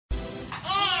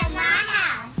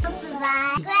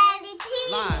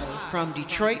from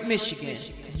Detroit, Michigan,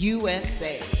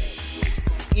 USA.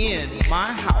 In My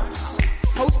House,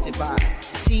 hosted by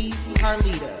T.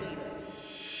 Carlita,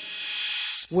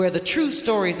 where the true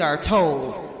stories are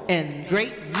told and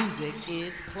great music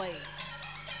is played.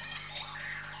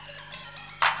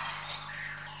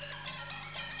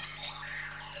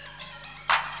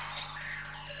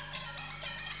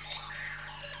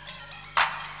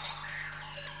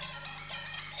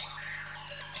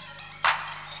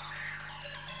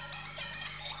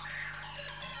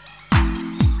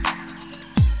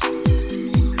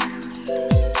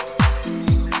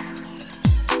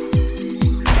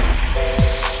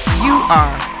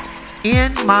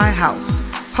 In My House,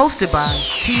 hosted by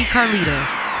T. Carlita,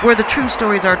 where the true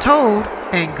stories are told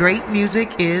and great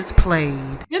music is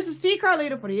played. This is T.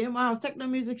 Carlita for the In My House Techno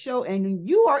Music Show, and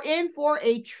you are in for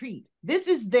a treat. This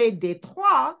is the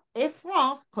Detroit et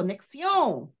France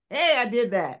Connexion. Hey, I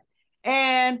did that.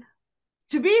 And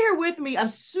to be here with me, I'm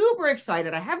super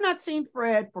excited. I have not seen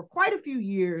Fred for quite a few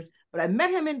years, but I met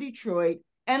him in Detroit,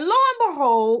 and lo and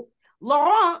behold,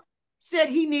 Laurent said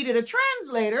he needed a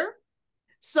translator.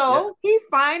 So he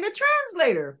find a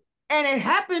translator, and it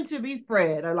happened to be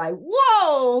Fred. I'm like,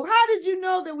 whoa, how did you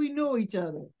know that we knew each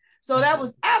other? So that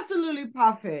was absolutely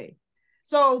parfait.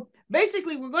 So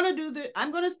basically, I'm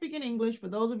going to speak in English for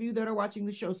those of you that are watching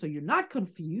the show, so you're not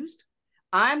confused.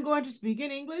 I'm going to speak in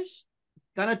English,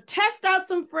 going to test out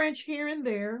some French here and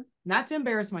there, not to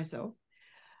embarrass myself.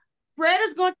 Fred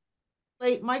is going to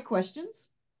translate my questions,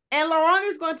 and Laurent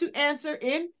is going to answer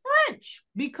in French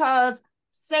because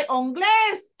c'est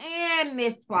anglais and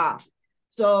n'est-ce pas?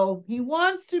 So he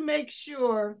wants to make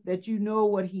sure that you know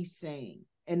what he's saying,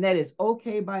 and that is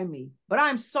okay by me. But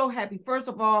I'm so happy. First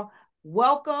of all,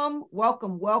 welcome,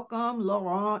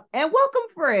 Laurent, and welcome,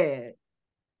 Fred.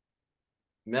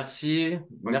 Merci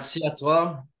à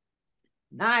toi.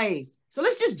 Nice. So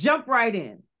let's just jump right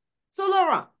in. So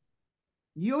Laurent,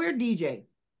 you're a DJ.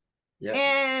 Yeah.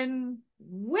 And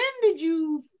when did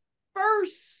you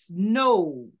first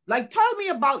know, like, tell me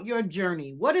about your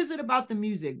journey. What is it about the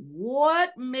music?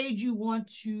 What made you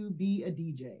want to be a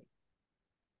DJ?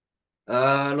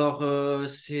 Alors,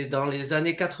 c'est dans les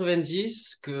années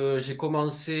 90 que j'ai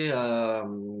commencé à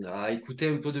écouter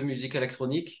un peu de musique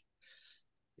électronique.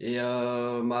 Et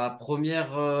ma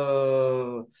première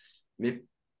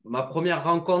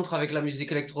rencontre avec la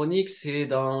musique électronique, c'est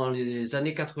dans les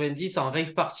années 90 en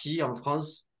rave party en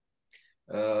France.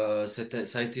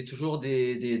 Ça a été toujours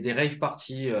des rave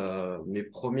parties,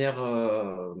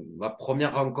 ma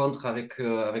première rencontre avec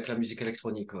la musique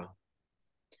électronique,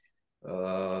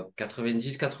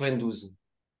 90-92.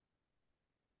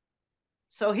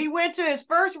 So he went to his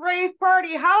first rave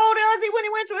party. How old was he when he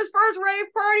went to his first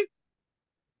rave party?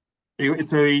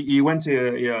 He went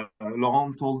to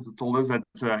Laurent told us that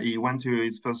he went to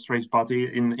his first rave party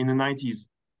in the 90s,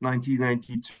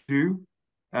 1992.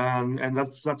 And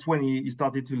that's when he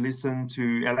started to listen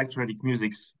to electronic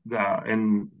music.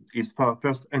 And his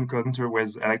first encounter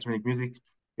with electronic music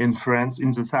in France,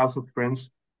 in the south of France,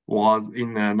 was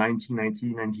in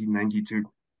 1990, 1992.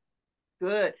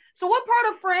 Good. So what part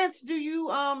of France do you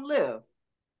live?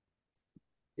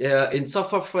 In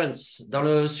south of France, dans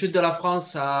le sud de la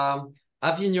France, à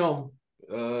Avignon,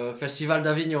 Festival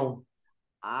d'Avignon.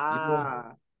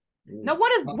 Ah. Now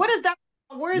what is that?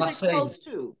 Where is Marseille. It close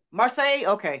to? Marseille?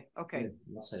 Okay. Yeah,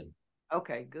 Marseille.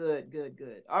 Okay, good.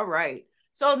 All right.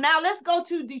 So now let's go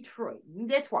to Detroit.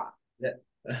 Yeah.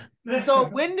 So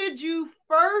when did you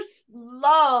first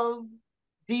love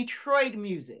Detroit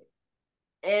music?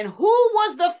 And who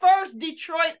was the first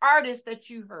Detroit artist that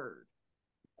you heard?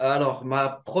 Alors, ma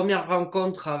première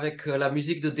rencontre avec la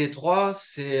musique de Détroit,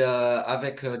 c'est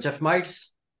avec Jeff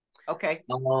Miles. Okay.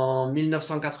 En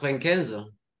 1995.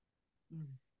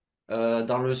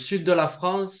 Dans le sud de la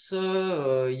France,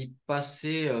 il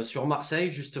passait sur Marseille,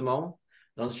 justement,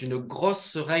 dans une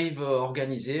grosse rave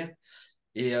organisée.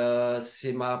 Et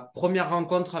c'est ma première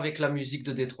rencontre avec la musique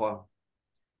de Détroit.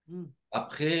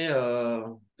 Après,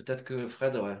 peut-être que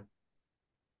Fred, ouais.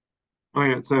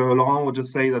 Okay, so Laurent would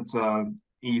just say that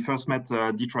he first met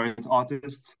Detroit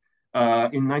artists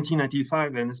in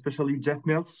 1995, and especially Jeff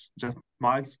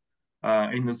Miles,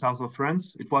 in the south of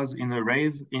France. It was in a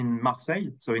rave in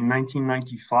Marseille, so in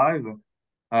 1995,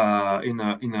 in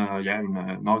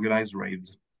an organized rave.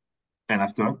 And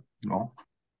after, no.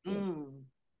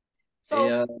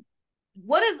 So,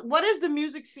 what is the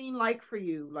music scene like for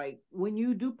you? Like when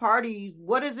you do parties,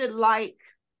 what is it like?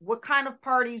 What kind of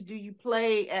parties do you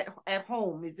play at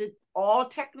home? Is it all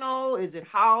techno? Is it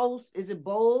house? Is it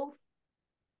both?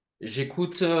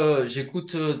 J'écoute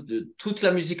toute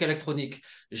la musique électronique.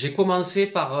 J'ai commencé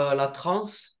par la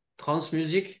trance trance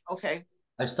music. Okay.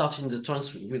 I started in the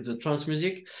trance with the trance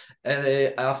music.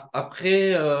 Et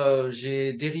après,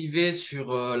 j'ai dérivé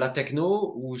sur la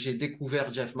techno où j'ai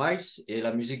découvert Jeff Miles et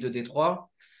la musique de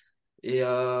Détroit. Et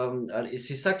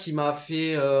c'est ça qui m'a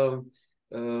fait.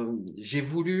 J'ai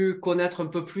voulu connaître un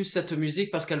peu plus cette musique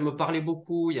parce qu'elle me parlait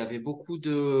beaucoup. Il y avait beaucoup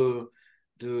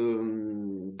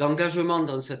d'engagement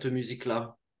dans cette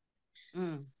musique-là.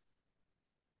 Mm.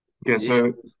 Okay, Et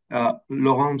so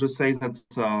Laurent just says that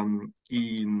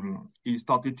he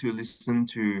started to listen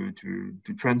to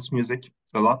trance music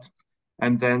a lot,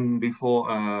 and then before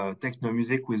techno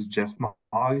music with Jeff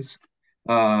Miles,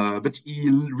 but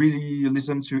he really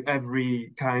listened to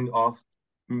every kind of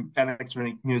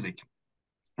electronic music,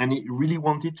 and he really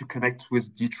wanted to connect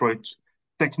with Detroit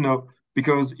techno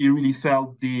because he really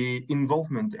felt the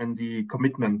involvement and the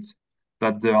commitment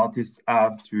that the artists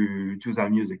have to their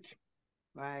music.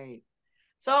 Right.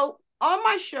 So on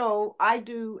my show, I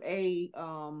do I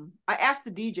ask the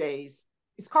DJs,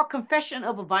 it's called Confession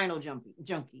of a Vinyl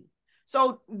Junkie.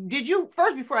 So did you,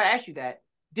 first, before I ask you that,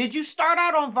 did you start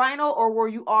out on vinyl or were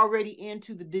you already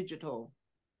into the digital?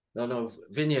 no,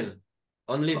 vinyl,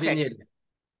 only Okay. vinyl.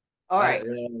 All right.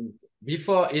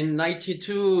 Before in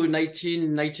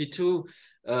 1992,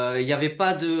 il y avait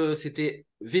pas de, c'était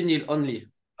vinyl only.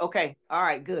 Okay. All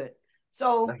right. Good.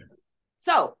 So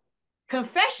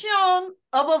Confession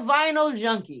of a Vinyl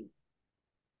Junkie.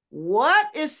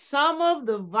 What is some of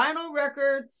the vinyl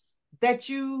records that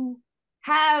you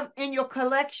have in your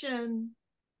collection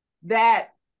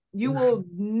that you will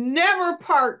never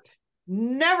part,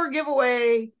 never give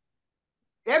away?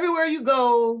 Everywhere you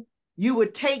go, you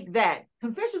would take that.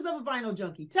 Confessions of a Vinyl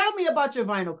Junkie. Tell me about your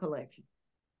vinyl collection.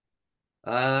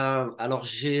 Alors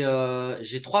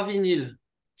j'ai trois vinyles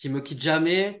qui me quittent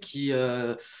jamais,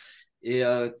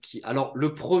 alors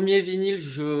le premier vinyle,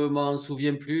 je m'en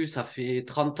souviens plus, ça fait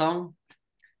 30 ans,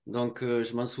 donc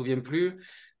je m'en souviens plus.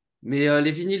 Mais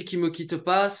les vinyles qui me quittent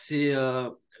pas, c'est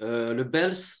le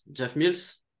Bells, Jeff Miles,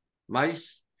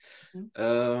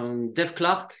 Dave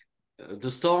Clark, The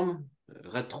Storm,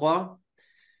 Red 3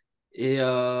 et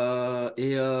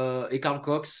Carl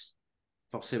Cox,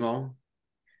 forcément.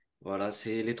 Voilà,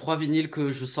 c'est les trois vinyles que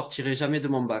je sortirai jamais de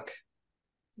mon bac.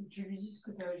 Tu lui dis ce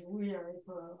que tu as joué avec.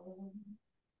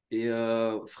 Et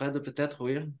Fred, peut-être,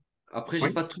 oui. Après, Oui.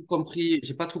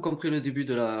 j'ai pas trop compris le début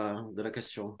de la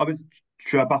question. Ah, mais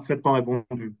tu as parfaitement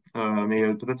répondu.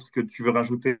 Mais peut-être que tu veux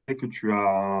rajouter que tu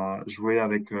as joué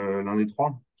avec l'un des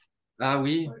trois. Ah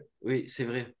oui, oui, c'est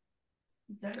vrai.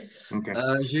 Okay.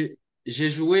 J'ai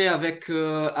joué avec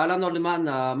Alan Oldman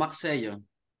à Marseille.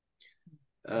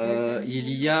 Il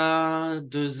y a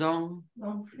 2 ans,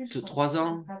 3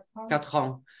 ans, 4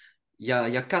 ans. Il y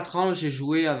a 4 ans, j'ai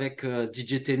joué avec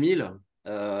DJ T-1000,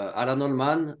 Alan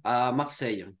Oldman à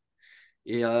Marseille.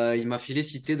 Et il m'a filé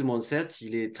cité de mon set.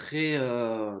 Il est très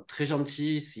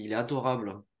gentil, il est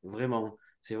adorable, vraiment.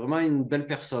 C'est vraiment une belle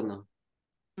personne.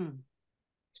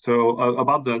 So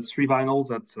about the three vinyls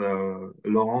that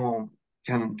Laurent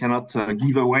cannot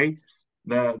give away,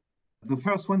 the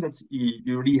first one that he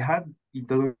already had, he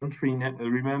doesn't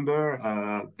remember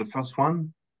the first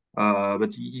one,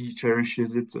 but he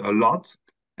cherishes it a lot.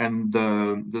 And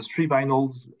the three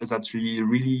vinyls that he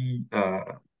really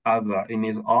have in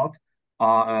his art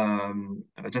are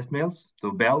Jeff Mills,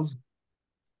 the Bells,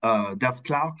 Dave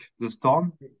Clark, The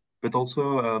Storm, but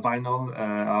also a vinyl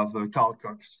of Carl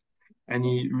Cox. And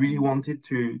he really wanted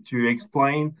to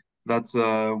explain that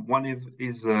one of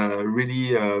his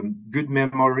really good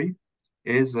memory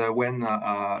is when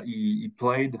he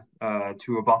played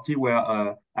to a party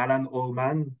where Alan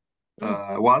Allman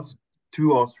was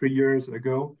 2 or 3 years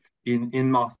ago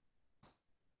in Marseille.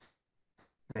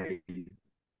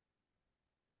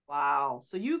 Wow.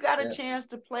 So you got a chance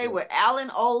to play with Alan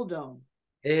Oldham.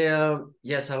 Et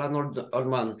yes, Alan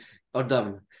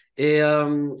Oldham. Et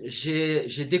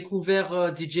j'ai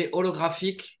découvert DJ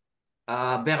holographique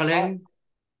à Berlin.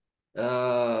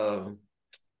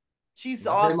 She's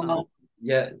Vraiment, awesome.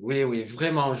 oui,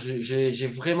 vraiment. J'ai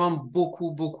vraiment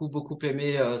beaucoup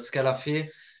aimé ce qu'elle a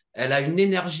fait. Elle a une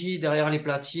énergie derrière les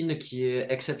platines qui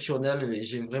est exceptionnelle. Et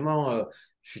j'ai vraiment,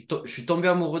 je suis tombé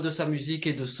amoureux de sa musique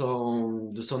et de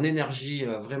son énergie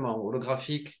vraiment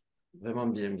holographique. Vraiment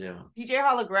bien. DJ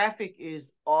Holographic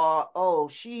is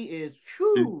she is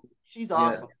whew, she's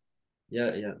awesome.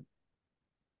 Yeah.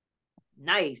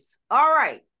 Nice. All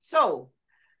right. So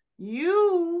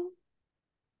you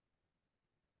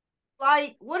how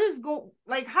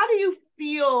do you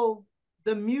feel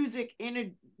the music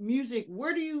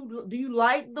where do you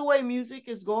like the way music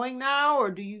is going now,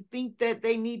 or do you think that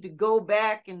they need to go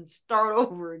back and start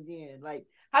over again? Like,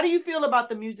 how do you feel about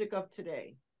the music of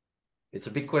today? It's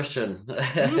a big question.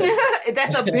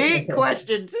 That's a big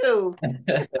question too.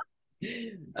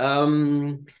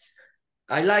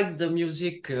 I like the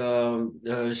music.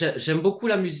 J'aime beaucoup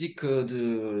la musique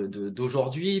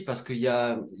d'aujourd'hui parce qu'il y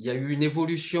a eu une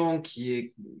évolution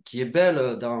qui est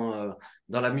belle dans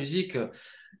la musique.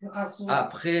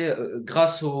 Après,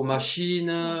 grâce aux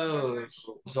machines,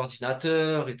 aux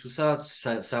ordinateurs et tout ça,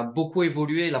 ça a beaucoup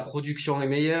évolué. La production est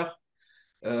meilleure.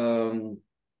 Euh,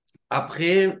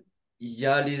 Après, il y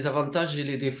a les avantages et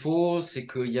les défauts. C'est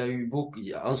qu'il y a eu beaucoup,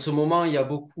 en ce moment, il y a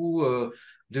beaucoup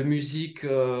de musique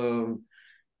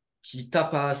qui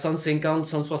tape à 150,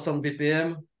 160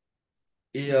 BPM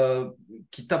et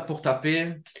qui tape pour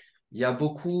taper. Il y a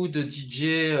beaucoup de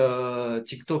DJ,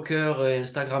 TikTokers et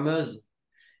Instagrammeuses.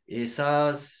 Et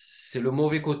ça, c'est le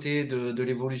mauvais côté de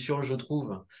l'évolution, je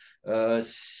trouve.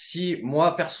 Si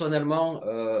moi, personnellement,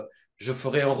 je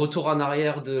ferais un retour en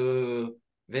arrière de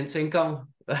 25 ans.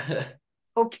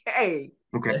 Okay.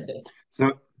 Okay.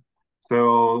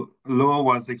 So Lo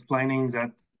was explaining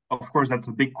that, of course, that's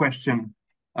a big question,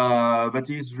 but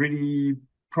he's really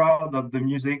proud of the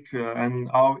music and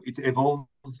how it evolves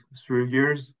through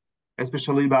years,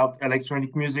 especially about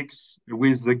electronic musics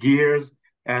with the gears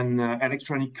and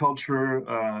electronic culture,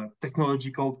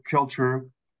 technological culture,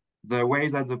 the way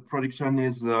that the production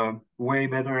is way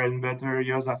better and better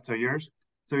years after years.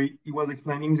 So he was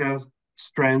explaining their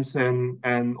strengths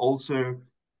and also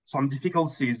some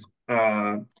difficulties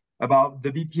about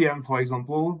the BPM, for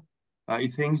example. He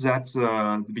thinks that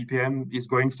the BPM is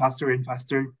going faster and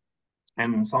faster,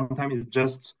 and sometimes it's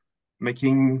just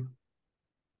making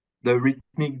the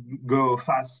rhythmic go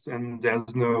fast, and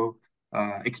there's no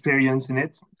experience in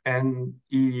it. And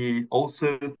he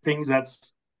also thinks that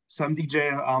some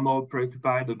DJs are more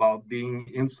preoccupied about being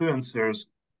influencers.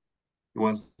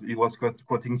 He was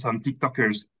quoting some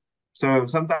TikTokers. So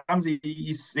sometimes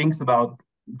he thinks about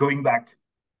going back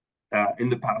in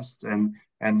the past, and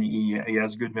he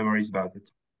has good memories about it.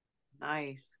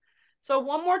 Nice. So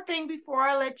one more thing before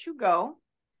I let you go.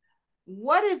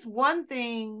 What is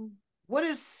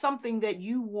something that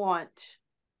you want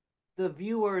the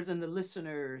viewers and the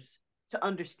listeners to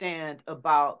understand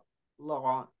about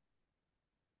Laurent?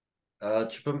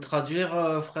 Tu peux me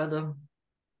traduire, Fred?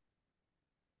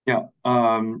 Yeah.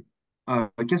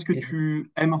 Qu'est-ce que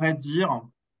tu aimerais dire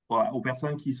aux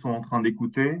personnes qui sont en train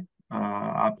d'écouter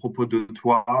à propos de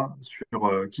toi,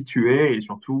 sur qui tu es et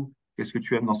surtout qu'est-ce que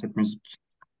tu aimes dans cette musique?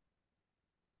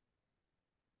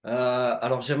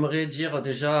 Alors j'aimerais dire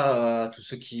déjà à tous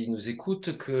ceux qui nous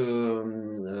écoutent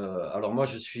que alors moi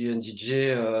je suis un DJ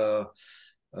euh,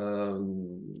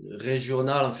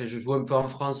 régional. En fait, je joue un peu en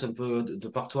France, un peu de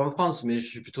partout en France, mais je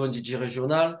suis plutôt un DJ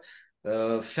régional,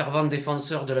 fervent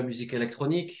défenseur de la musique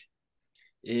électronique.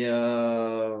 Et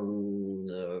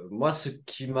moi, ce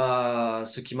qui m'a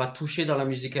touché dans la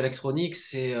musique électronique,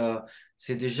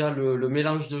 c'est déjà le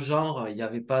mélange de genres. Il y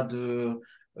avait pas de,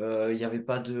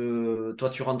 toi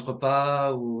tu rentres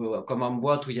pas ou comme en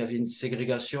boîte où il y avait une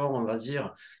ségrégation, on va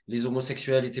dire. Les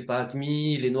homosexuels n'étaient pas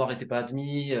admis, les noirs n'étaient pas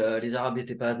admis, les arabes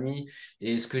n'étaient pas admis.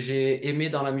 Et ce que j'ai aimé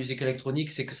dans la musique électronique,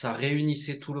 c'est que ça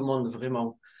réunissait tout le monde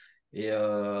vraiment. Et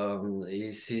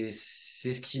c'est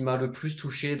ce qui m'a le plus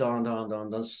touché dans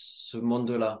ce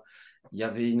monde-là. Il y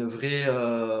avait une vraie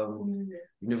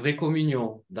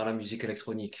communion dans la musique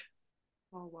électronique.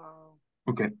 Oh, wow.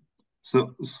 Okay.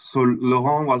 So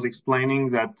Laurent was explaining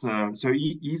that so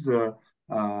he's a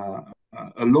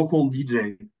local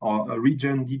DJ or a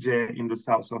region DJ in the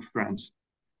south of France.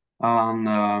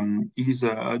 And he's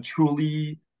a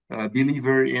truly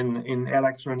believer in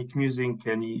electronic music,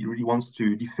 and he really wants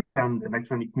to defend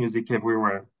electronic music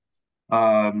everywhere.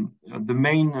 The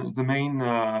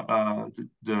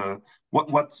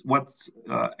what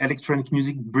electronic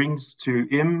music brings to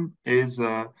him is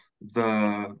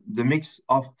the mix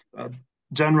of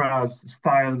genres,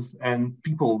 styles, and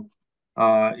people.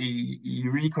 He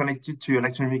really connected to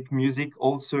electronic music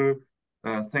also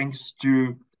thanks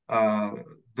to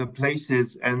the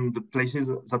places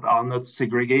that are not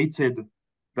segregated,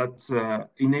 that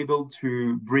enable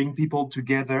to bring people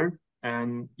together.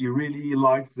 And you really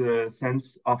like the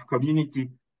sense of community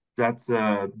that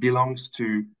belongs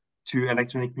to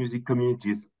electronic music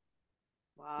communities.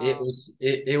 Wow.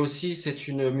 Et aussi, c'est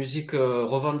une musique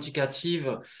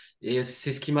revendicative. Et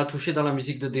c'est ce qui m'a touché dans la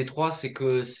musique de Détroit, c'est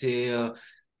que c'est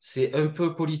un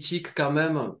peu politique quand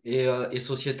même et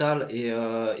sociétal.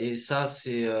 Et ça,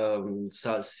 c'est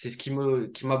ce qui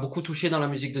m'a beaucoup touché dans la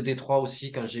musique de Détroit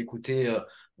aussi quand j'ai écouté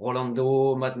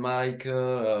Rolando, Mad Mike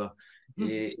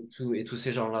et tous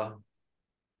ces gens-là.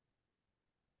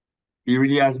 He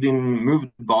really has been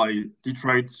moved by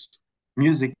Detroit's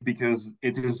music because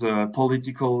it is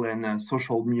political and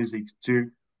social music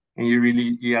too. And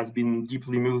he has been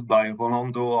deeply moved by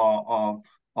Rolando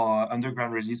or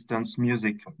underground resistance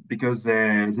music because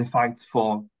they fight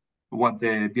for what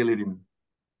they believe in.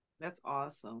 That's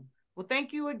awesome. Well,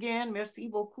 thank you again. Merci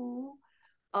beaucoup.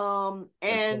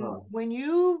 And when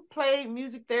you played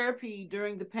music therapy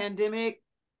during the pandemic,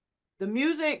 the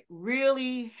music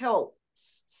really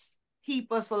helps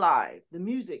keep us alive. The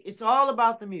music, it's all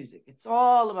about the music. It's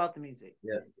all about the music.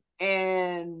 Yeah.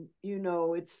 And, you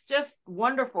know, it's just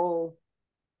wonderful.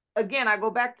 Again, I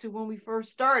go back to when we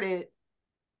first started.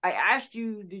 I asked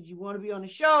you, did you want to be on the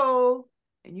show?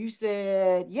 And you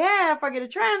said, yeah, if I get a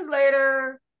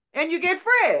translator. And you get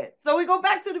Fred. So we go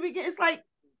back to the beginning. It's like,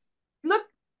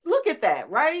 look at that,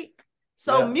 right?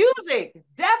 So music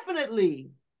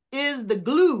definitely is the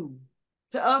glue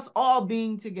to us all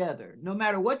being together. No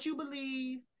matter what you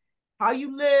believe, how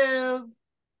you live,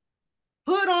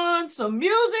 put on some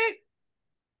music,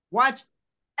 watch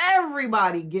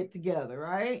everybody get together,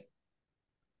 right?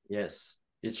 Yes,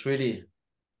 it's really.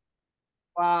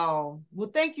 Wow.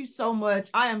 Well, thank you so much.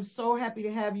 I am so happy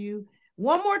to have you.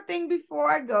 One more thing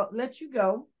before I let you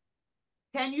go.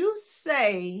 Can you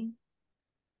say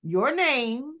your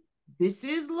name? This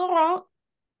is Laurent,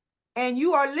 and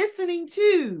you are listening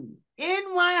to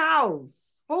In My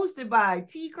House, hosted by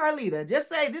T. Carlita. Just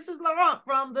say, this is Laurent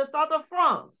from the south of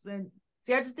France. And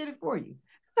see, I just did it for you.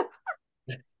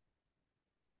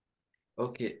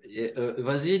 Ok.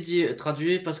 Vas-y,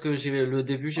 traduis parce que j'ai le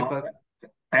début, j'ai pas.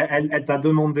 Elle t'a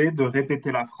demandé de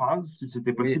répéter la phrase, si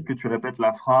c'était possible que tu répètes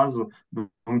la phrase, donc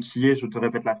qui est, je te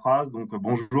répète la phrase, donc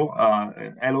bonjour,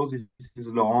 hello, this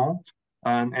is Laurent,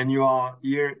 and you are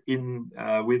here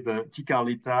with T.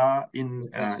 Carlita in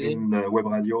the web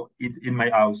radio, in my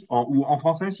house. Ou en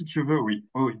français, si tu veux, oui.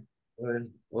 Oui. Ouais,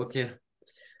 ok.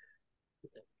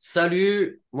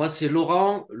 Salut, moi c'est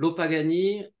Laurent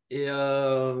Lopagani et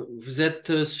vous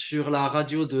êtes sur la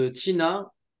radio de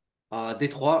Tina à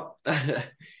Détroit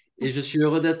et je suis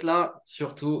heureux d'être là,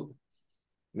 surtout.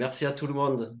 Merci à tout le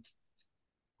monde.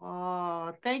 Oh,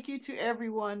 thank you to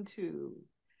everyone too.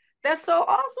 That's so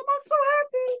awesome. I'm so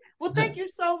happy. Well, thank you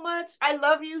so much. I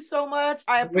love you so much.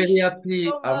 I appreciate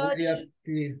you so much. I'm really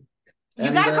happy.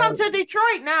 You gotta come to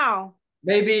Detroit now.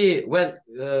 Maybe when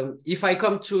if I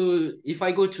go to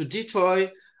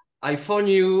Detroit, I phone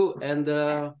you and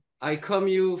I come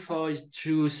you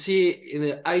to see in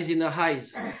the eyes.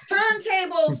 Turntables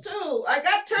too. I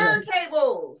got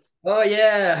turntables. Oh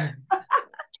yeah.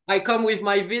 I come with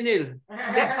my vinyl.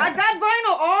 I got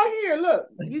vinyl all here. Look,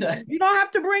 you don't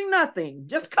have to bring nothing.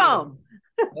 Just come.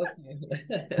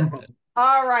 Okay.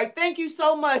 All right. Thank you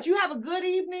so much. You have a good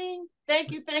evening. Thank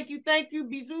you.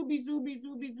 Bisous, bisous,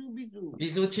 bisous, bisous, bisous.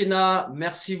 Bisous, Tina.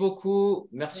 Merci beaucoup.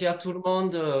 Merci à tout le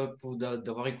monde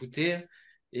d'avoir écouté.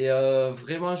 Et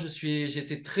vraiment,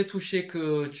 j'étais très touché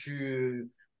que tu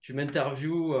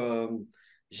m'interviewes.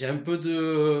 J'ai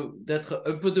d'être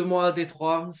un peu de moi à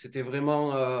Détroit. C'était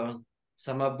vraiment,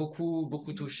 ça m'a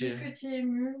beaucoup touché. Que tu es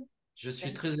ému. Je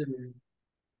suis très ému.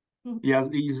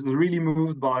 He's really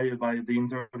moved by the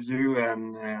interview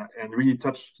and really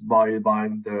touched by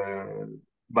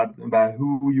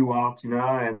who you are,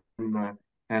 Tina,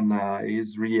 and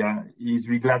he's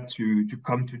really glad to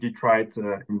come to Detroit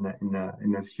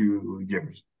in a few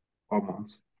years or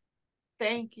months.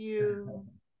 Thank you.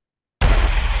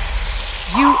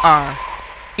 You are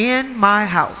In My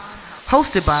House,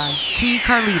 hosted by T.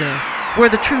 Carlita, where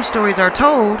the true stories are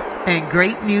told and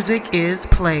great music is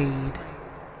played.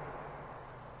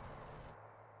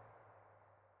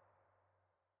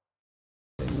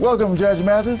 Welcome, Judge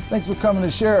Mathis. Thanks for coming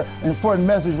to share an important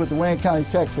message with the Wayne County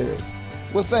taxpayers.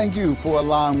 Well, thank you for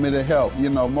allowing me to help. You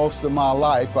know, most of my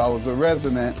life I was a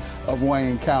resident of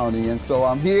Wayne County, and so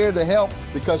I'm here to help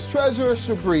because Treasurer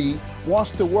Shabri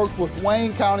wants to work with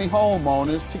Wayne County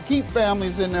homeowners to keep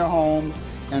families in their homes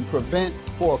and prevent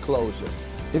foreclosure.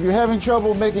 If you're having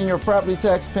trouble making your property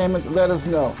tax payments, let us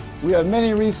know. We have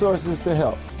many resources to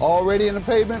help. Already in a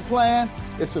payment plan?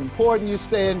 It's important you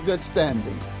stay in good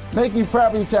standing. Making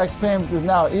property tax payments is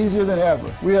now easier than ever.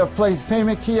 We have placed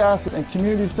payment kiosks in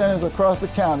community centers across the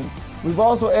county. We've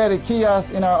also added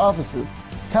kiosks in our offices.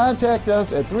 Contact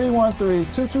us at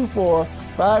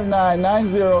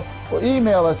 313-224-5990 or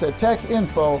email us at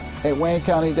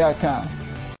taxinfo@waynecounty.com.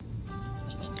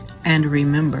 And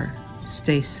remember,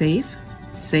 stay safe,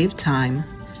 save time,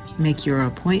 make your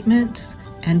appointments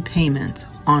and payments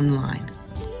online.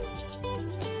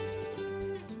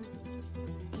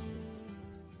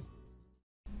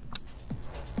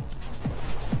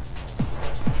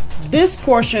 This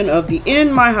portion of the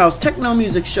In My House Techno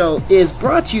Music Show is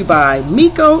brought to you by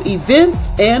Miko Events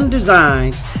and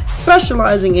Designs,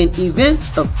 specializing in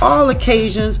events of all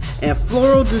occasions and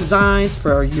floral designs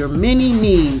for your many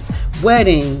needs,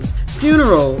 weddings,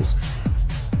 funerals,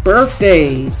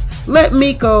 birthdays. Let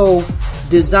Miko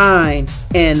design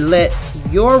and let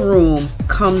your room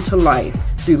come to life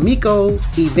through Miko's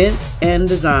Events and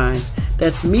Designs.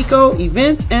 That's Miko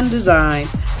Events and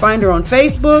Designs. Find her on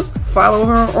Facebook, follow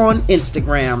her on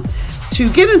Instagram. To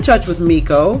get in touch with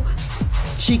Miko,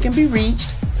 she can be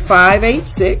reached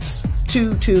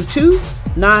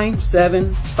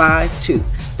 586-222-9752.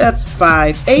 That's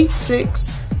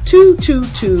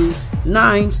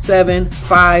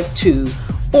 586-222-9752.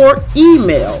 Or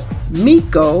email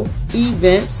Miko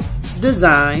Events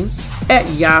Designs at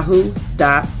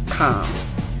yahoo.com.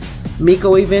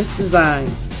 Miko Events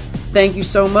Designs, thank you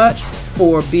so much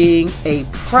for being a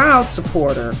proud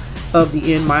supporter of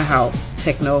the In My House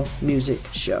Techno Music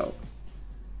Show.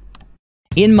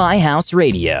 In My House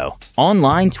Radio,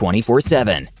 online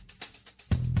 24/7.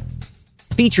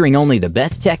 Featuring only the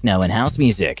best techno and house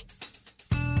music.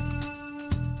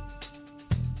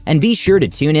 And be sure to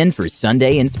tune in for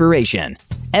Sunday Inspiration,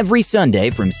 every Sunday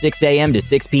from 6 a.m. to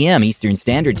 6 p.m. Eastern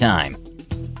Standard Time.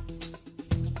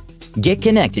 Get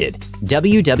connected,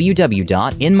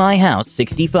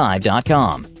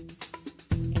 www.inmyhouse65.com.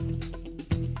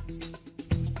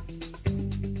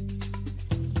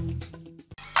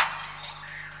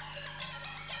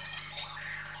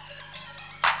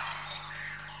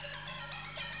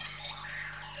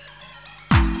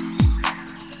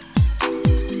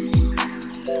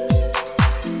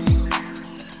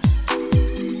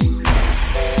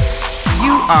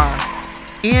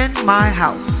 In My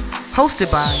House,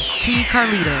 hosted by T.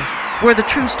 Carlita, where the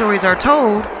true stories are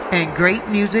told and great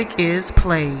music is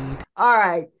played. All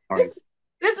right.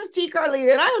 This is T.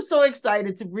 Carlita, and I am so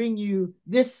excited to bring you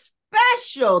this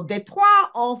special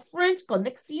Détroit en French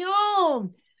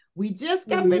connexion. We just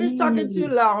got finished talking to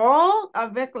Laurent,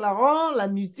 avec Laurent, la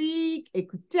musique,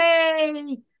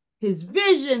 écoutez, his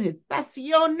vision, his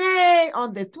passionné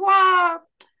en Détroit.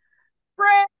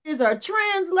 Fred is our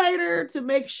translator to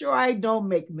make sure I don't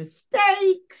make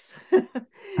mistakes.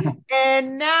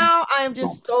 And now I'm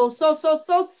just so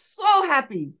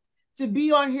happy to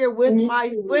be on here with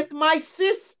my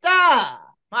sister,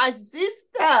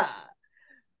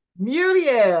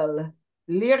 Muriel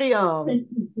Lyrium.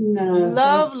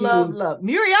 Love.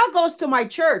 Muriel goes to my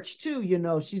church too, you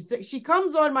know. She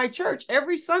comes on my church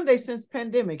every Sunday since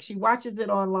pandemic. She watches it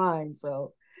online,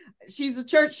 so she's a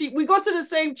church. We go to the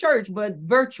same church, but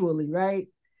virtually, right?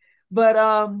 But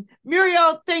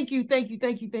Muriel, thank you.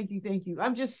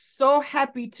 I'm just so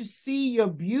happy to see your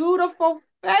beautiful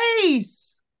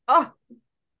face. Oh,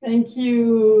 thank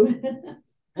you.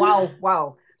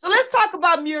 Wow. So let's talk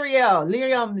about Muriel,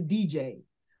 Lyrium, the DJ.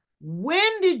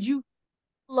 When did you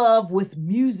love with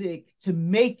music to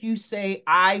make you say,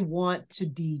 I want to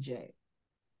DJ?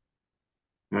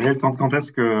 Muriel, quand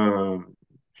est-ce que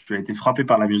tu as été frappé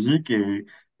par la musique et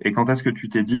quand est-ce que tu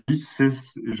t'es dit,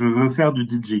 je veux faire du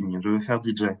DJing, je veux faire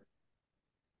DJ?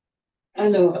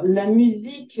 Alors, la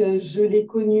musique, je l'ai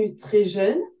connue très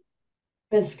jeune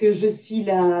parce que je suis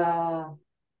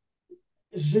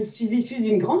issue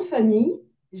d'une grande famille.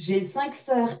 J'ai 5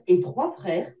 sœurs et 3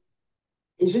 frères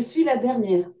et je suis la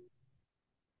dernière.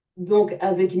 Donc,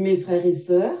 avec mes frères et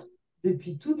sœurs,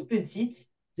 depuis toute petite,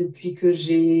 depuis que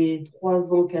j'ai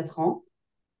 3 ans, 4 ans,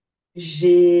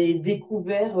 j'ai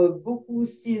découvert beaucoup de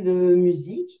styles de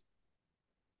musique.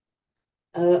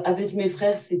 Avec mes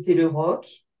frères, c'était le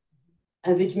rock.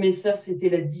 Avec mes sœurs, c'était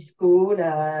la disco,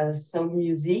 la soul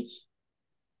music.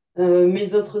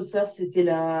 Mes autres sœurs, c'était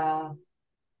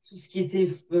tout ce qui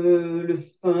était le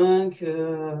funk.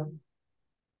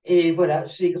 Et voilà,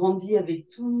 j'ai grandi avec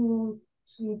toutes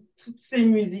ces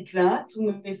musiques-là, tous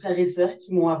mes frères et sœurs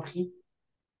qui m'ont appris.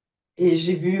 Et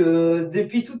j'ai vu,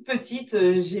 depuis toute petite,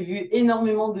 j'ai vu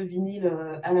énormément de vinyles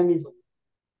à la maison.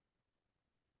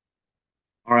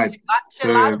 All right. She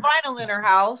had a lot of vinyl in her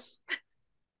house.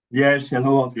 Yeah, she had a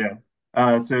lot, yeah.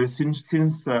 So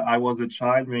since I was a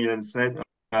child, Muriel said,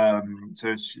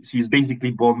 so she's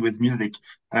basically born with music,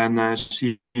 and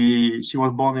she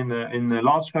was born in a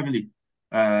large family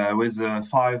with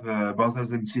 5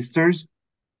 brothers and sisters.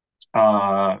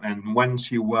 And when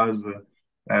she was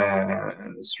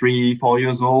 3-4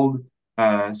 years old,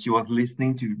 she was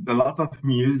listening to a lot of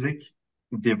music,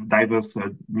 diverse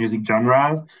music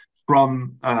genres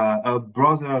from her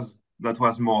brothers. That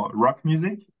was more rock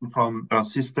music, from her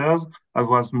sisters that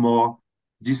was more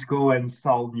disco and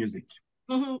soul music.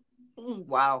 Mm-hmm.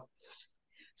 Wow.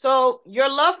 So your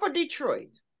love for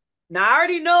Detroit, Now I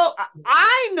already know.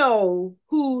 I know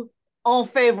who on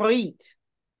favorite.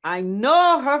 I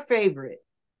know her favorite.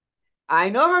 I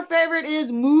know her favorite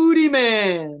is Moody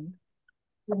Man.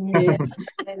 Yeah.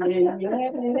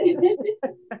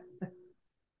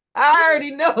 I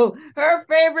already know her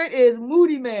favorite is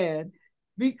Moody Man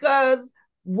because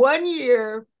one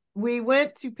year we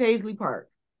went to Paisley Park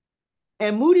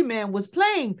and Moody Man was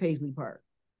playing Paisley Park.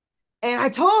 And I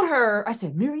told her, I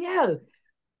said, Muriel,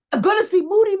 I'm going to see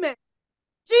Moody Man.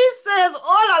 She says,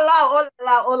 oh la la, oh la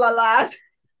la, oh la la.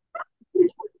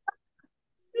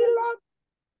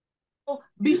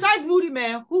 Besides Moody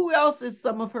Man, who are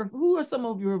some of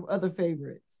your other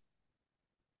favorites?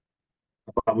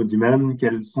 À Moody Man,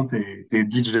 quels sont tes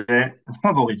DJ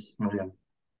favoris, Marianne?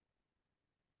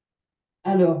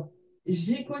 Alors,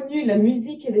 j'ai connu la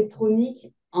musique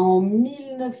électronique en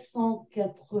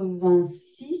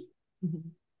 1986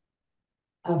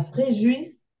 à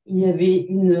Fréjus. Il y avait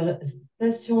une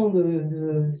station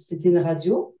c'était une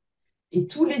radio, et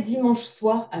tous les dimanches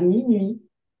soirs à minuit,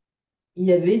 il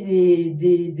y avait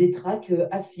des tracks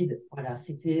acides. Voilà,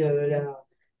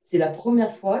 c'est la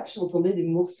première fois que j'entendais des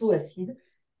morceaux acides.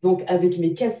 Donc, avec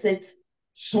mes cassettes,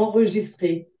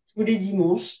 j'enregistrais tous les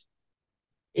dimanches.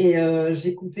 Et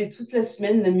j'écoutais toute la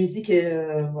semaine la musique. Et,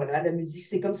 voilà, la musique,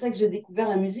 c'est comme ça que j'ai découvert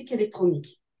la musique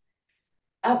électronique.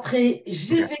 Après,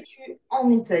 j'ai vécu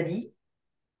en Italie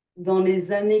dans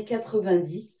les années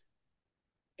 90.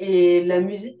 Et la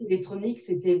musique électronique,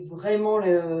 c'était vraiment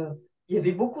Il y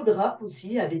avait beaucoup de rap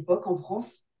aussi à l'époque en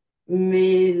France,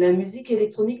 mais la musique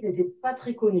électronique n'était pas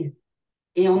très connue.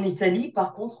 Et en Italie,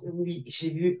 par contre, oui, j'ai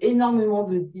vu énormément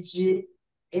de DJ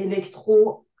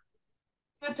électro,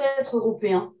 peut-être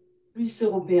européens, plus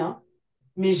européens,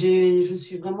 mais je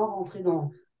suis vraiment rentrée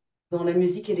dans la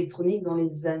musique électronique dans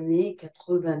les années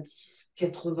 90,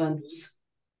 92,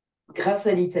 grâce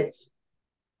à l'Italie.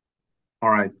 All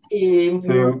right. Et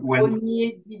So mon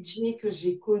premier DJ que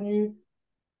j'ai connu,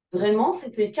 vraiment,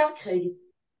 c'était Carl Craig.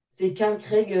 C'est Carl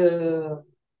Craig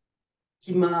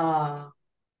qui m'a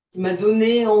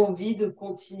donné envie de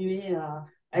continuer à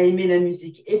aimer la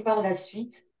musique. Et par la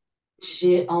suite,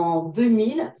 c'est en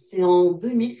 2000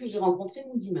 que j'ai rencontré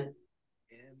Moody Man,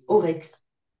 au Rex.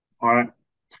 All right.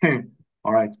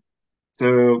 All right.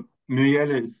 So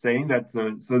Muriel is saying that so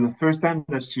the first time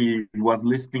that she was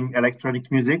listening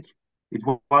electronic music, it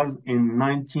was in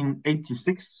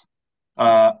 1986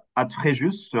 at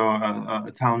Fréjus, so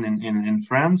a town in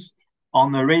France.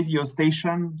 On a radio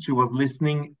station, she was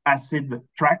listening acid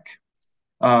track.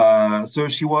 So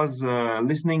she was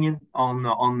listening it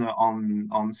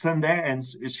on Sunday, and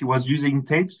she was using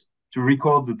tapes to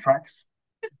record the tracks.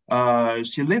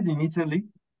 She lived in Italy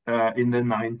in the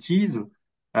 90s.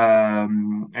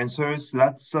 And so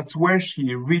that's where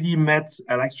she really met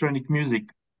electronic music,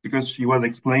 because she was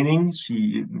explaining,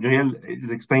 Gail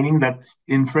is explaining that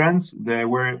in France there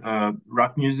were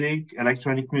rap music,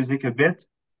 electronic music a bit,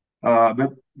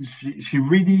 but she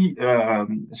really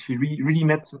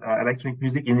met electronic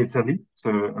music in Italy, so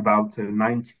about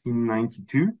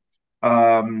 1992.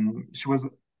 She was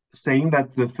saying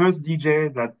that the first DJ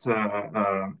that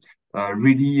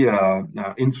really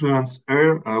influenced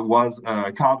her was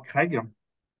Carl Craig.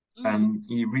 And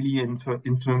he really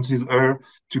influences her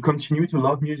to continue to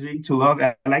love music, to love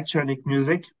electronic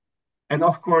music. And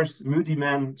of course, Moody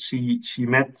Man, she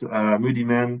met Moody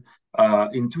Man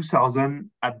in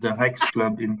 2000 at the Rex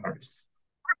Club in Paris.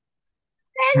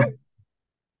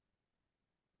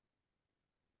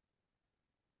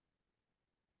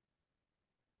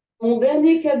 Mon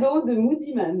dernier cadeau de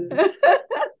Moody Man.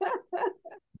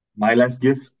 My last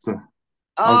gift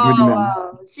of Moody Man.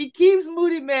 Wow. She keeps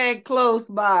Moody Man close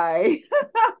by.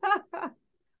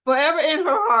 Forever in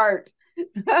her heart.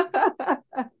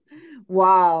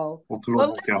 Wow.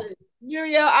 Well, listen,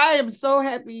 Muriel, I am so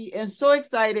happy and so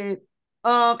excited.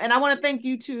 And I want to thank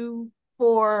you too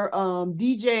for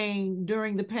DJing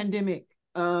during the pandemic,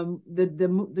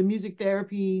 the music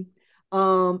therapy,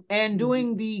 and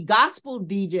doing the gospel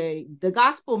the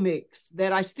gospel mix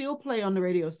that I still play on the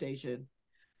radio station.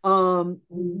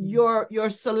 Your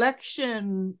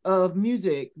selection of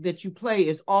music that you play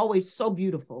is always so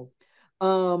beautiful.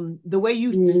 The way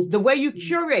you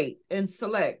curate and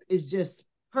select is just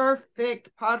perfect.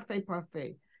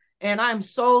 And I'm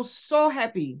so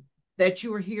happy that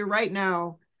you are here right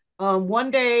now. One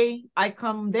day I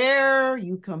come there,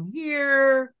 you come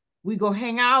here, we go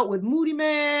hang out with Moody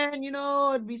Man,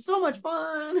 it'd be so much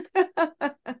fun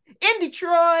in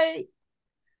Detroit.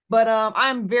 But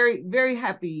I'm very, very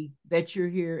happy that you're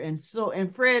here. And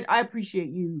Fred, I appreciate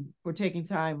you for taking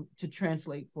time to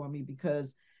translate for me,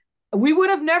 because we would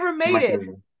have never made it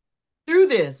through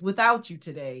this without you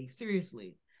today,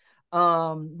 seriously.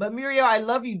 But Muriel, I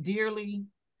love you dearly.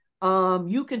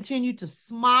 You continue to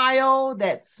smile,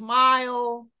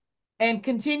 and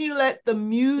continue to let the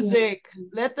music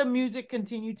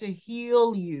continue to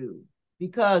heal you,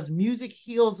 because music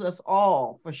heals us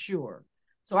all for sure.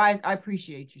 So I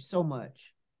appreciate you so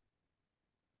much.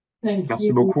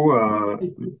 Merci beaucoup,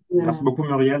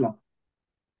 Muriel,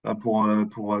 pour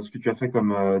ce que tu as fait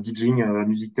comme DJing,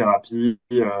 musique thérapie.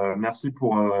 Merci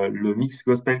pour le mix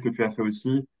gospel que tu as fait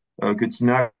aussi, que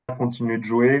Tina continue de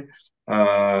jouer.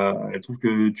 Elle trouve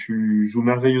que tu joues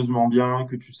merveilleusement bien,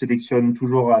 que tu sélectionnes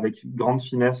toujours avec grande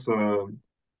finesse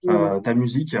ta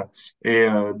musique. Et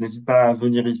n'hésite pas à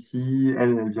venir ici.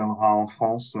 Elle viendra en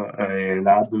France et elle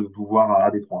a hâte de vous voir à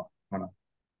Détroit. Voilà.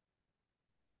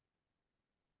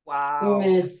 Wow.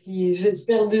 Merci.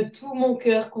 J'espère de tout mon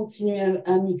cœur continuer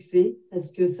à mixer,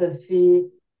 parce que ça fait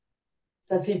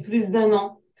plus d'1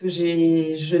 an que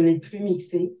je n'ai plus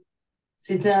mixé.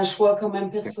 C'était un choix quand même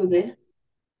personnel.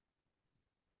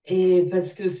 Et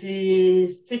parce que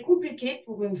c'est compliqué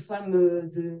pour une femme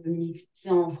de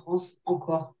mixer en France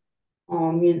encore,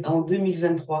 en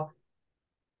 2023.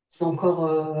 C'est encore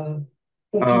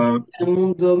compliqué. C'est un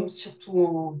monde d'hommes,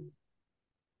 surtout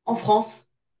en France.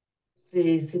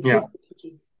 C'est très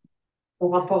compliqué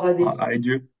par rapport à Détroit.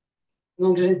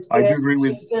 Donc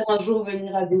j'espère un jour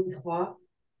venir à Détroit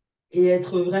et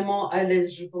être vraiment à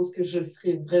l'aise. Je pense que je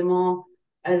serai vraiment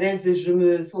à l'aise et je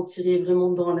me sentirai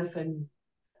vraiment dans la famille.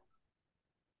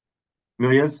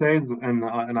 Muriel says, and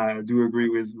I do agree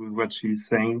with what she's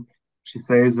saying. She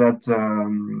says that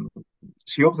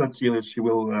she hopes that she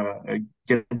will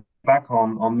get back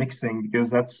on mixing, because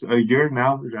that's a year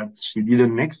now that she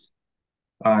didn't mix.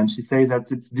 And she says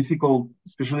that it's difficult,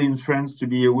 especially in France, to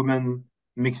be a woman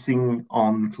mixing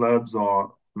on clubs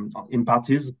or in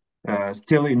parties,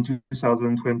 still in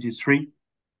 2023.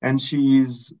 And she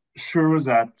is sure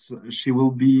that she will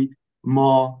be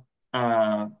more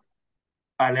à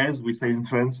l'aise, we say in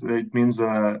France. It means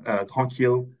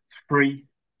tranquille, free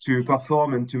to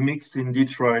perform and to mix in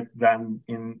Detroit than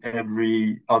in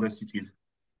every other cities.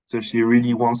 So she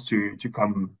really wants to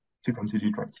come to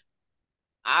Detroit.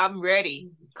 I'm ready.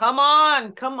 Come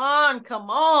on.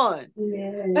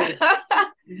 Yeah.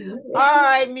 All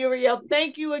right, Muriel.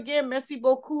 Thank you again. Merci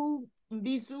beaucoup.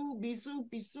 Bisous. Bisous,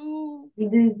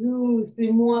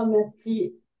 c'est moi,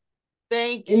 merci.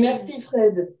 Thank you. Et merci,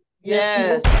 Fred.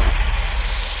 Yes.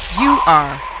 You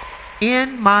are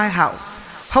In My House,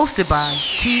 hosted by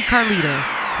T. Carlita,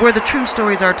 where the true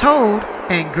stories are told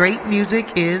and great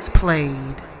music is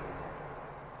played.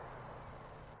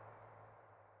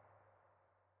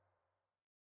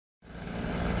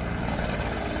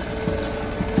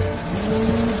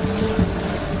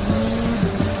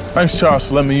 Thanks, Charles,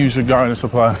 for letting me use your gardening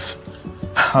supplies.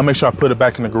 I'll make sure I put it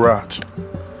back in the garage.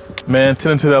 Man,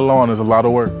 tending to that lawn is a lot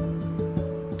of work.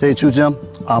 Tell you the truth, Jim,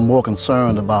 I'm more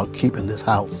concerned about keeping this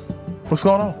house. What's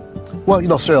going on? Well, you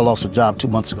know, Sarah lost her job 2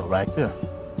 months ago, right? Yeah.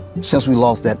 Since we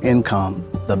lost that income,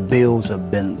 the bills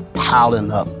have been piling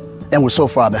up, and we're so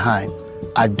far behind.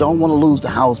 I don't want to lose the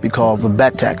house because of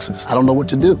back taxes. I don't know what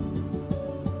to do.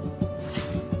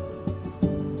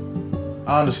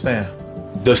 I understand.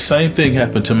 The same thing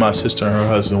happened to my sister and her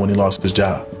husband when he lost his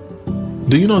job.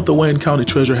 Do you know that the Wayne County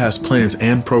Treasurer has plans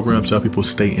and programs to help people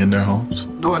stay in their homes?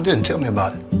 No, I didn't. Tell me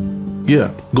about it.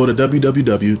 Yeah, go to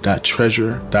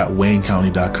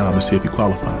www.treasure.waynecounty.com to see if you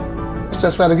qualify. What's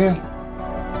that site again?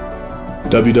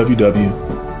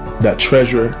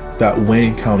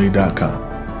 www.treasure.waynecounty.com.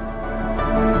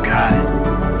 Got it.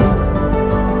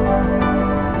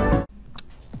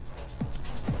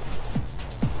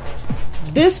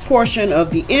 This portion of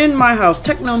the In My House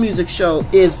Techno Music Show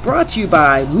is brought to you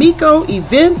by Miko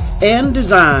Events and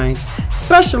Designs,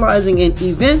 specializing in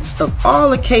events of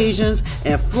all occasions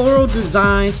and floral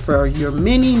designs for your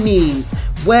many needs,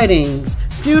 weddings,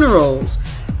 funerals,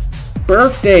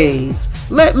 birthdays.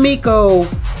 Let Miko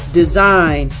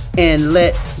design and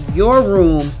let your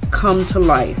room come to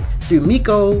life through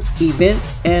Miko's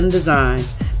Events and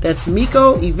Designs. That's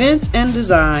Miko Events and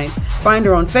Designs. Find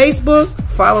her on Facebook,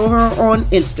 follow her on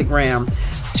Instagram.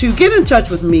 To get in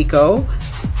touch with Miko,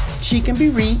 she can be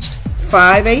reached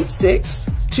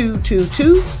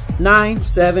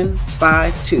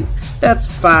 586-222-9752. That's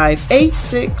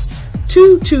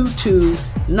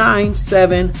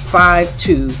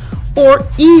 586-222-9752. Or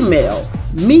email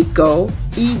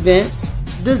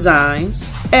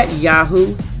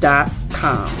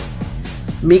mikoeventsdesigns@yahoo.com.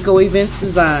 Miko Events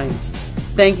Designs.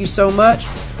 Thank you so much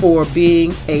for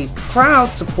being a proud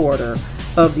supporter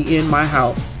of the In My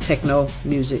House Techno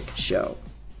Music Show.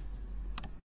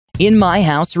 In My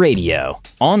House Radio,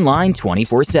 online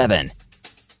 24/7.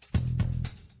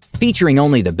 Featuring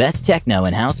only the best techno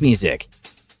and house music.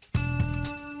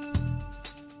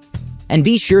 And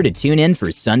be sure to tune in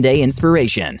for Sunday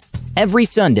Inspiration, every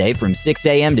Sunday from 6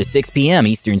 a.m. to 6 p.m.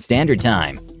 Eastern Standard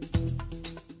Time.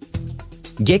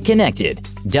 Get connected,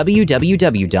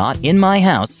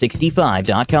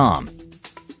 www.inmyhouse65.com.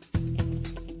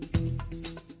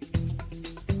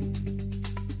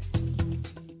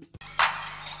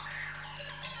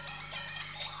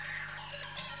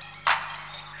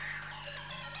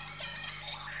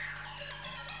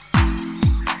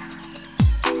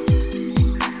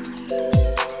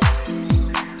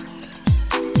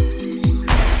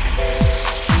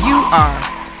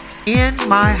 In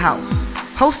My House,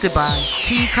 hosted by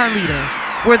T. Carlita,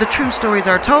 where the true stories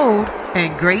are told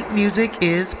and great music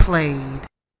is played.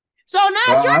 So now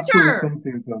it's your turn.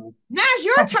 Now it's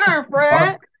your turn,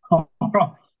 Fred. All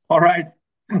right.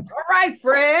 All right,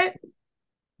 Fred.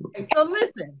 Okay, so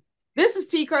listen, this is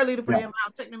T. Carlita for the In My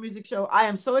House Techno Music Show. I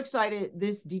am so excited.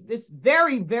 This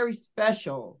very, very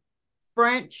special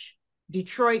French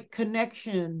Detroit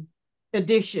Connection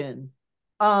edition.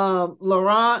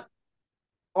 Laurent,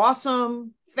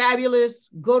 awesome, fabulous.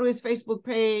 Go to his Facebook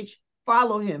page,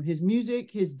 follow him. His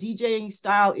music, his DJing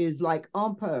style is like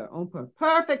on par.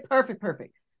 Perfect.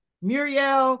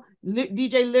 Muriel,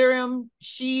 DJ Lyrium,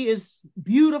 she is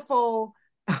beautiful.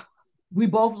 We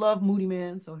both love Moody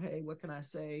Man, so hey, what can I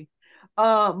say?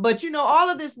 But all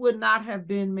of this would not have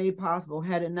been made possible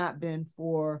had it not been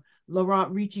for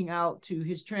Laurent reaching out to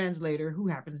his translator, who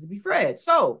happens to be Fred.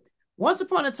 So once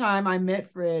upon a time, I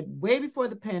met Fred way before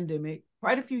the pandemic,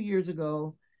 quite a few years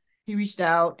ago. He reached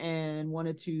out and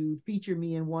wanted to feature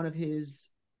me in one of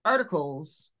his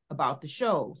articles about the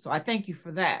show. So I thank you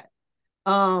for that.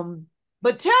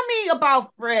 But tell me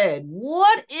about Fred.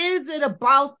 What is it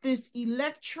about this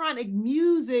electronic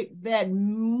music that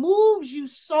moves you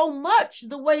so much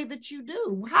the way that you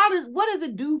do? What does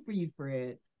it do for you,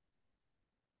 Fred?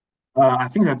 I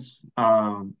think that's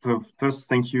so first.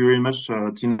 Thank you very much,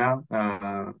 Tina.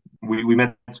 We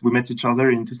met each other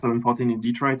in 2014 in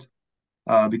Detroit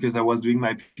because I was doing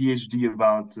my PhD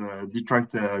about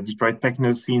Detroit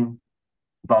techno scene,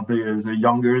 about the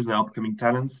youngers, the upcoming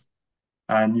talents.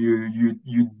 And you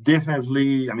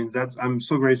definitely. I mean, I'm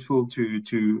so grateful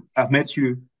to have met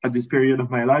you at this period of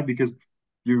my life because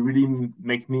you really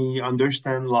make me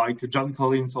understand like John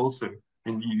Collins also,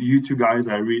 and you two guys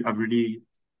have really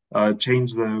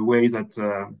changed the way that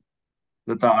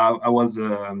I was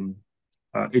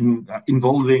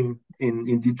involving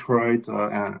in Detroit,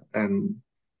 and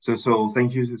so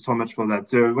thank you so much for that.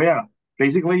 So yeah,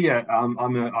 basically, I'm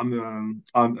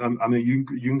a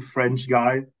young French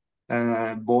guy,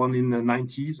 born in the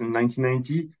 90s in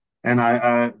 1990, and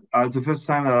I the first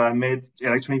time I made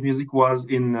electronic music was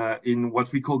in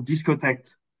what we call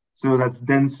discotheque, so that's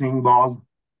dancing bars,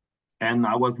 and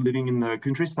I was living in the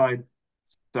countryside.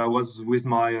 So I was with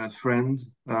my friend.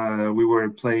 We were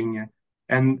playing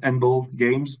handball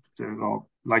games,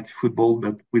 like football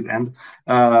but with hand.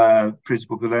 Pretty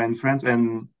popular in France.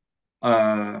 And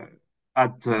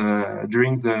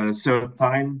during the third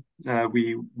time,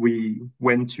 we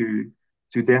went to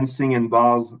dancing and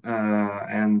bars,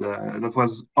 and that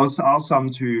was also awesome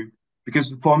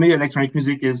because for me electronic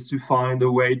music is to find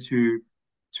a way to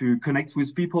connect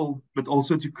with people, but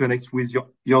also to connect with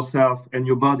yourself and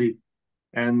your body.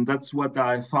 And that's what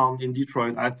I found in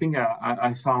Detroit. I think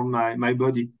I found my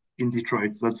body in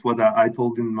Detroit. That's what I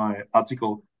told in my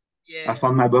article. Yeah. I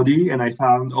found my body, and I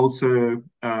found also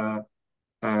a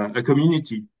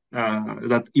community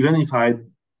that even if I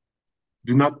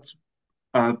do not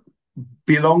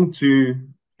belong to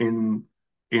in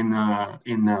an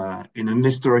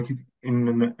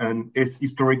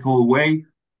historical way,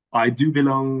 I do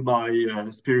belong by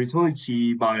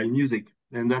spirituality, by music,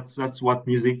 and that's what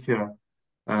music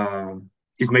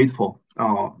is made for.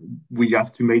 We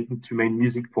have to make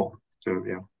music for. So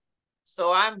yeah.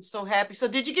 So I'm so happy. So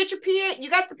did you get your PhD? You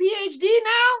got the PhD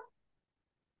now?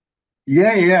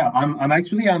 Yeah. I'm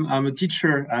actually I'm a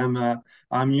teacher. I'm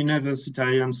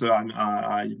universitarian, so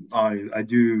I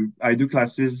do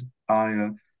classes.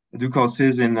 I do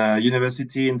courses in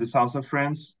university in the south of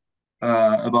France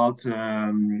about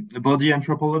body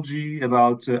anthropology,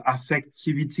 about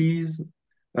affectivities.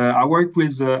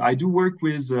 I do work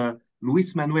with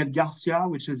Luis Manuel Garcia,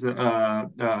 which is a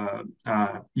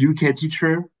UK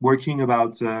teacher working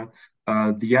about the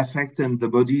affect and the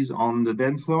bodies on the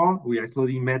dance floor. We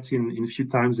actually met in a few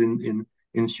times in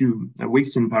few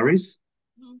weeks in Paris.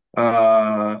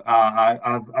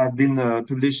 I've been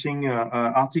publishing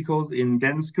articles in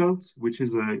Dance Cult, which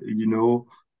is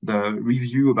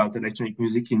review about electronic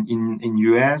music in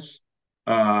US.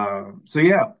 So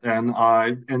yeah,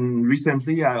 and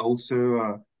recently I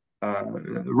also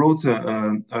wrote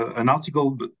an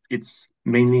article, but it's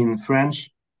mainly in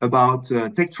French, about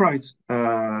Tektroid.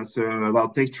 So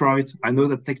about Tektroid, I know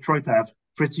that Tektroid have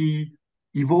pretty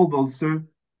evolved also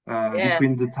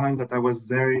between the time that I was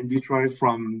there in Detroit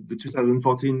from the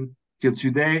 2014 till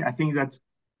today. I think that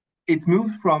it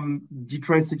moved from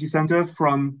Detroit city center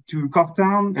to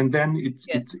Corktown, and then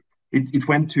it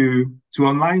went to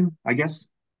online, I guess.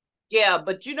 Yeah,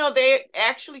 but they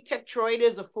actually Tektroid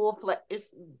is a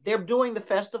they're doing the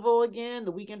festival again,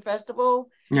 the weekend festival.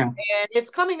 Yeah. And it's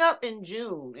coming up in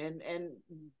June, and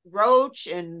Roach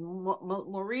and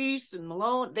Maurice and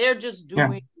Malone, they're just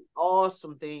doing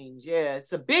awesome things. Yeah,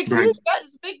 it's a big, huge,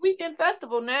 it's a big weekend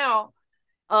festival now.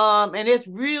 And it's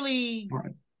really,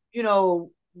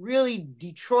 really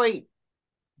Detroit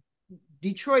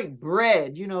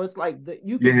bred. It's like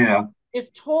it's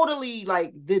totally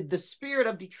like the spirit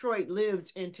of Detroit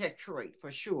lives in Tektroid for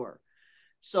sure.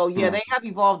 So they have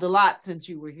evolved a lot since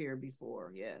you were here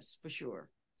before. Yes, for sure.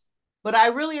 But I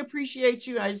really appreciate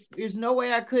you. There's no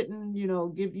way I couldn't,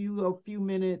 give you a few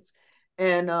minutes.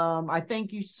 And I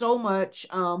thank you so much.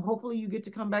 Hopefully you get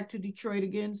to come back to Detroit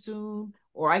again soon,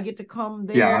 or I get to come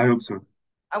there. Yeah, I hope so.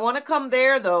 I want to come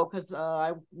there though, because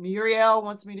Muriel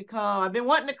wants me to come. I've been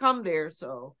wanting to come there,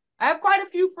 so I have quite a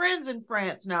few friends in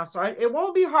France now, so it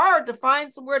won't be hard to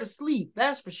find somewhere to sleep.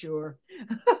 That's for sure.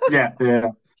 Yeah.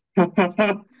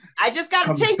 I just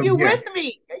got to take you with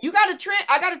me. I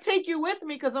got to take you with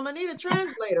me because I'm gonna need a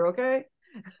translator. Okay.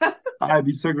 I'd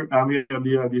be so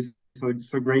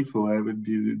so grateful. It would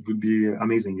be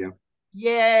amazing. Yeah.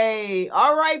 Yay!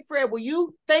 All right, Fred.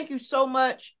 Well, thank you so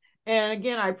much. And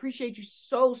again, I appreciate you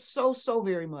so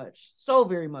very much. So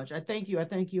very much. I thank you. All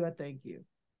thank right. You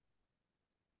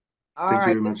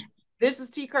very much. This is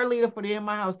T. Carlita for the In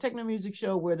My House Techno Music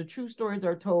Show, where the true stories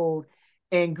are told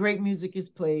and great music is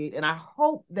played. And I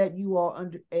hope that you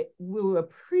all will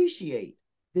appreciate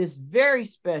this very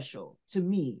special, to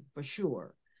me, for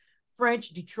sure, French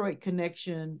Detroit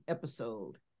Connection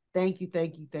episode. Thank you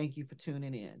for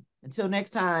tuning in. Until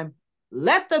next time,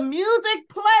 let the music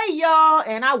play, y'all,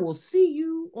 and I will see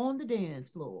you on the dance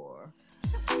floor.